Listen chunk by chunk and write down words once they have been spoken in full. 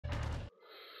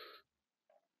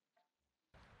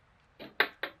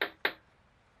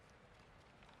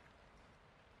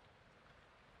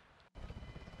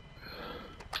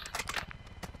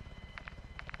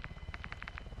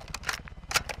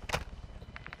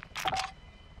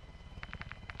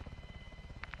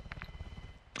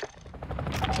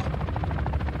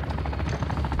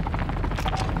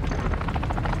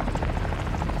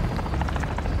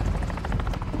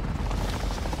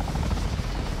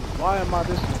my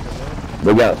this nigga,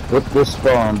 We gotta flip this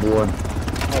spawn, boy.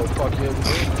 Oh, fuck yeah, we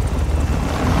did.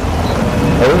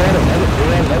 Oh, we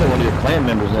had another one of your clan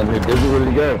members in here. Busy, ready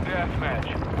to go.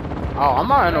 Oh, I'm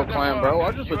not in no clan, bro.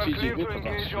 I just put TTV because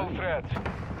I'm streaming.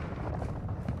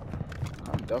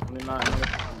 I'm definitely not in no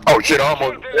clan. Oh shit,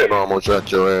 I almost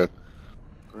shot your ass.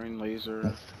 Green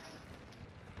laser.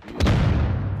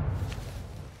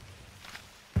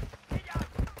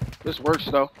 This works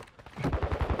though.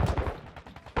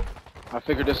 I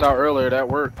figured this out earlier, that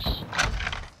works.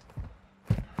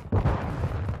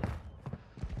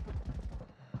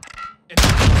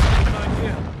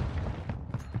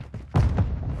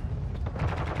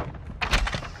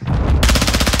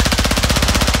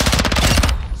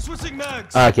 Switching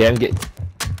mags. Okay, I'm getting.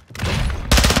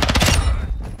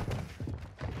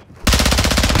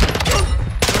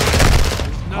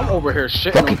 I'm over here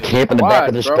shitting Fucking on this camp in the back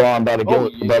of the squad, spawn by the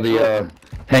by the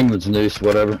penguin's noose,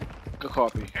 whatever. Good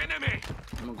copy. Enemy.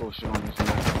 I'm gonna go shit on this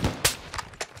man.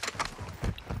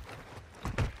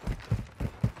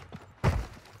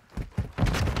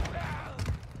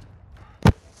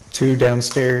 Two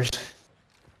downstairs.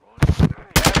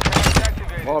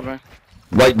 Oh man.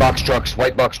 White box trucks,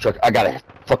 white box truck. I gotta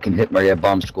fucking hit my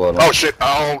bomb squad. Oh shit,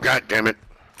 oh god damn it.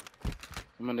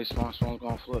 I'm in this spawn's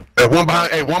gonna flip. There's one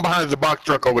behind, hey, one behind the box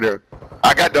truck over there.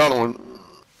 I got the other one.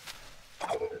 I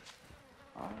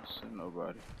don't see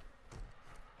nobody.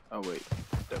 Oh wait,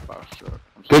 that box truck.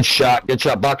 Good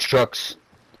shot, box trucks.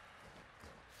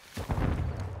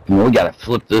 You know, we gotta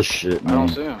flip this shit, man. I don't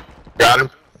see him. Got him.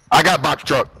 I got box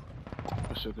truck.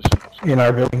 Good shit, good shit. In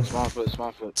our building. Spawn flip,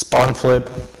 spawn flip. Spawn flip.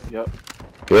 Yep.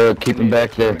 Good, keep him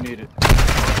back there. We need it.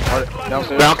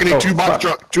 Downstairs. Balcony, Oh, two box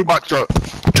truck, two box truck,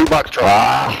 two box truck.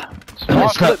 Ah, Spawn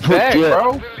it's not flip back, yet.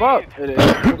 bro. Fuck. It is.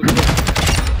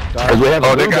 Cause we have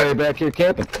a they blueberry back here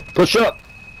camping. Push up.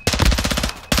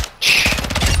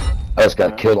 I just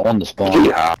got killed on the spawn.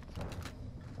 Yeah.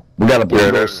 We got a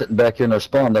blueberry Yeah, sitting back here in our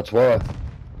spawn, that's why.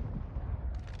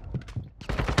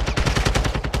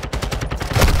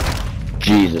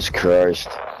 Jesus Christ.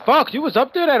 Fuck, you was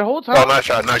up there that whole time? Oh, nice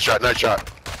shot, nice shot, nice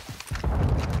shot.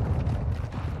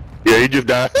 Yeah, he just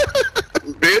died.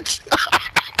 Bitch.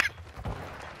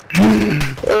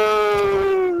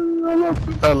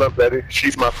 I love Betty.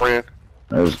 She's my friend.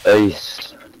 That was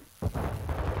ace.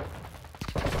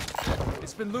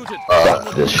 It's been looted.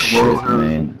 Fuck this shit,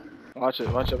 man. Watch it,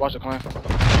 clan.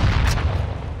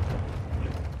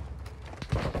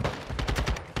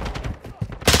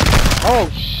 Oh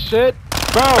shit,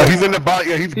 bro! He's in the bottom.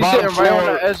 Yeah, he's He's bottom sitting right on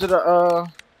floor. the edge of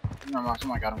the Never mind,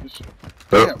 somebody got him. This shit.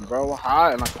 Yep. Damn, bro,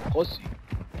 high like a pussy.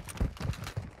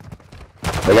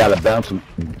 I gotta bounce him.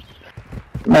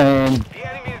 Man, The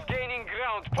enemy is gaining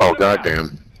ground. Oh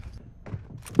goddamn.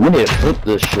 we need to flip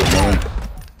this shit, man.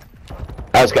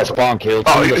 I just got spawn killed.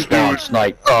 Oh, The this spawn dude.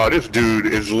 snipe. Oh, this dude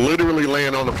is literally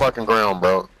laying on the fucking ground,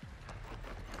 bro.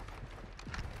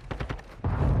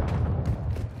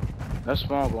 That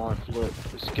spawn going flip.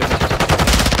 It's getting.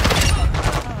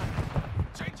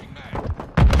 Changing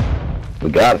mag. We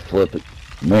gotta flip it.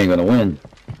 We ain't gonna win.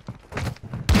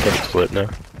 Can't flip now.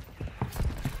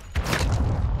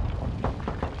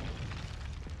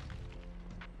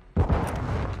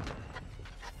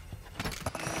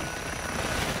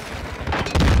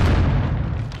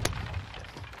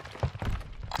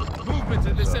 Movement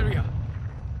in this area.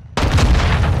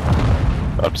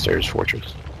 Upstairs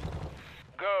fortress.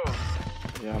 Go.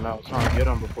 Yeah, I'm out trying to get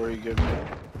him before he get me.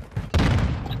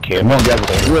 Come on, guys.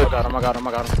 I got him.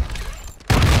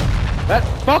 That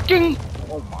fucking.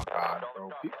 Oh my god,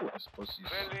 bro. People are pussies.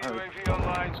 Friendly Alright, UAV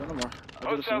online. say no more. I did the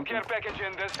Hostile same care thing. package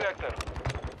in this sector.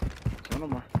 Say no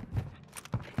more.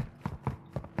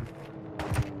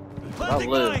 I Planting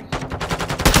live. mine.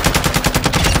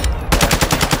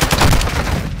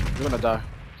 You're gonna die.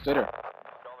 Stay there.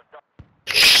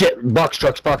 Shit, box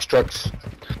trucks.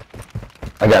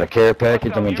 I got a care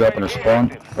package. I'm gonna drop in a spawn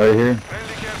right here.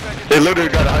 Friendly care package. They literally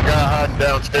got a guy hiding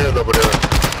downstairs over there.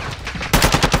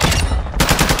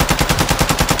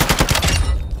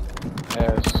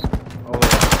 Ass.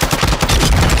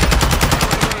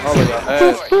 All of y'all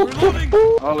ass. Reloading.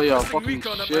 All of y'all fucking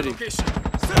Recon at my shitty. location.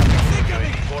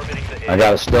 Think I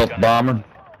got a stealth bomber.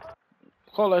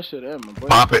 Call that shit in, my boy.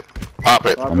 Pop it. Pop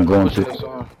it. Pop I'm it, going push to. this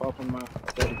on. Pop in my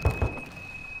daddy.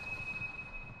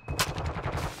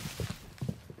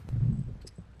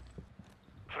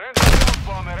 Friendly stealth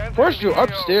bomber entering First, you the AO.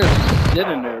 upstairs, just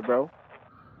sitting there, bro.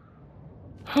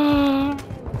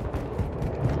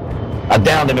 I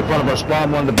downed him in front of our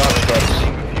spawn, one of the box trucks.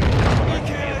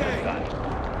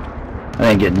 I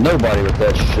ain't getting nobody with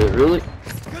that shit, really.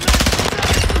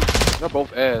 They're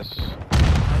both ass.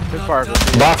 Big fire.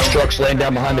 Box trucks laying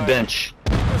down behind the bench.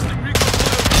 Copy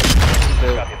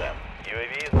that.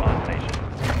 UAV is on station.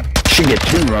 She get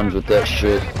 2 runs with that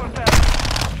shit.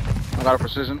 I got a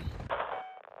precision.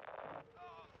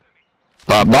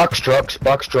 Box trucks,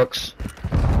 box trucks.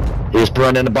 He's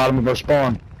running in the bottom of our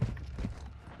spawn.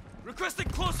 Requesting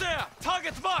close air.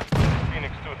 Target marked.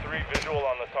 Phoenix 2-3 visual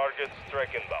on the target.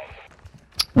 Strike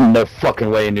inbound. No fucking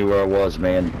way he knew where I was,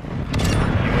 man.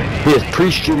 He is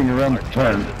pre-shooting around the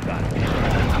turn. Good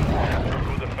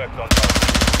effect on target.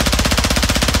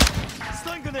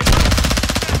 Stun grenade.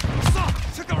 Stop.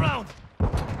 Check around.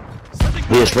 Sending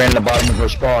He just ran in the bottom of our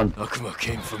spawn. Akuma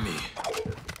came for me.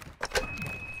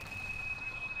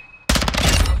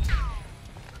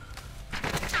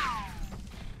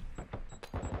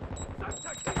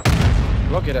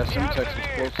 Look at that Semtex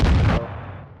explosive, bro.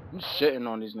 I'm shitting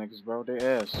on these niggas, bro. They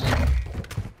ass.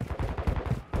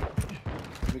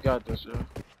 We got this, yo.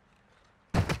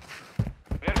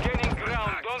 We're gaining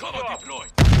ground. Don't Cover stop.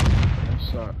 deployed.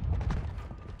 What's up?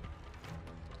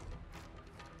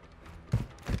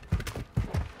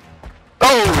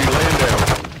 Oh, we laying down.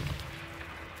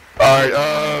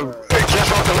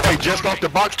 Alright, just off the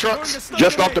box trucks.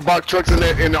 Just off the box trucks in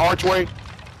the archway.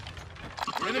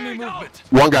 Enemy movement.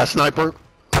 One got sniper.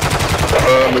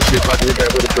 Let me see if I can hit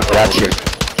that with a pistol. Gotcha.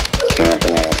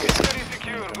 Very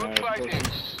secure. Good fighting.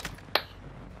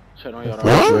 Shit on your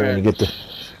Huh? We're gonna get to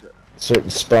certain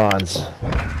spawns.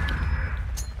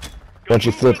 Once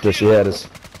you flipped us, you had us.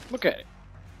 Look at it.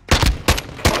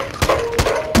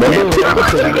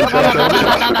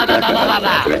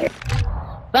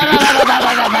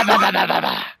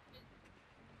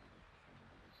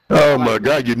 Oh my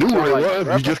god, you knew where it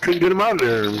was. You just couldn't get him out of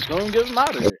there. Just go and get them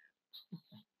out of here.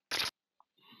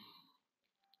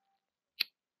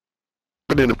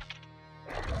 But then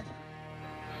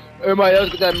Everybody else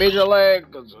get that major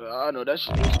lag, cause I know that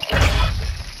shit.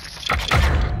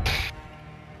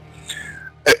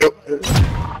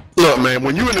 look, man,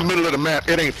 when you in the middle of the map,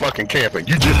 it ain't fucking camping.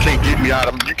 You just can't get me out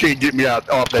of. You can't get me out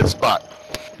off that spot.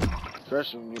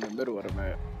 Especially when you're in the middle of the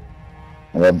map.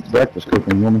 Breakfast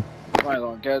cooking, woman. Right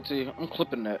on, Catty. I'm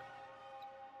clipping that.